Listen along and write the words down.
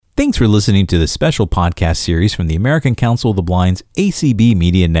Thanks for listening to this special podcast series from the American Council of the Blind's ACB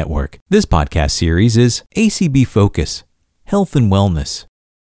Media Network. This podcast series is ACB Focus, Health and Wellness.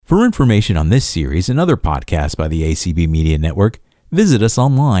 For information on this series and other podcasts by the ACB Media Network, visit us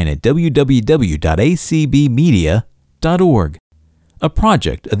online at www.acbmedia.org, a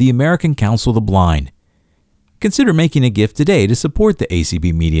project of the American Council of the Blind. Consider making a gift today to support the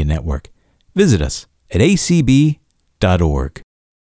ACB Media Network. Visit us at acb.org.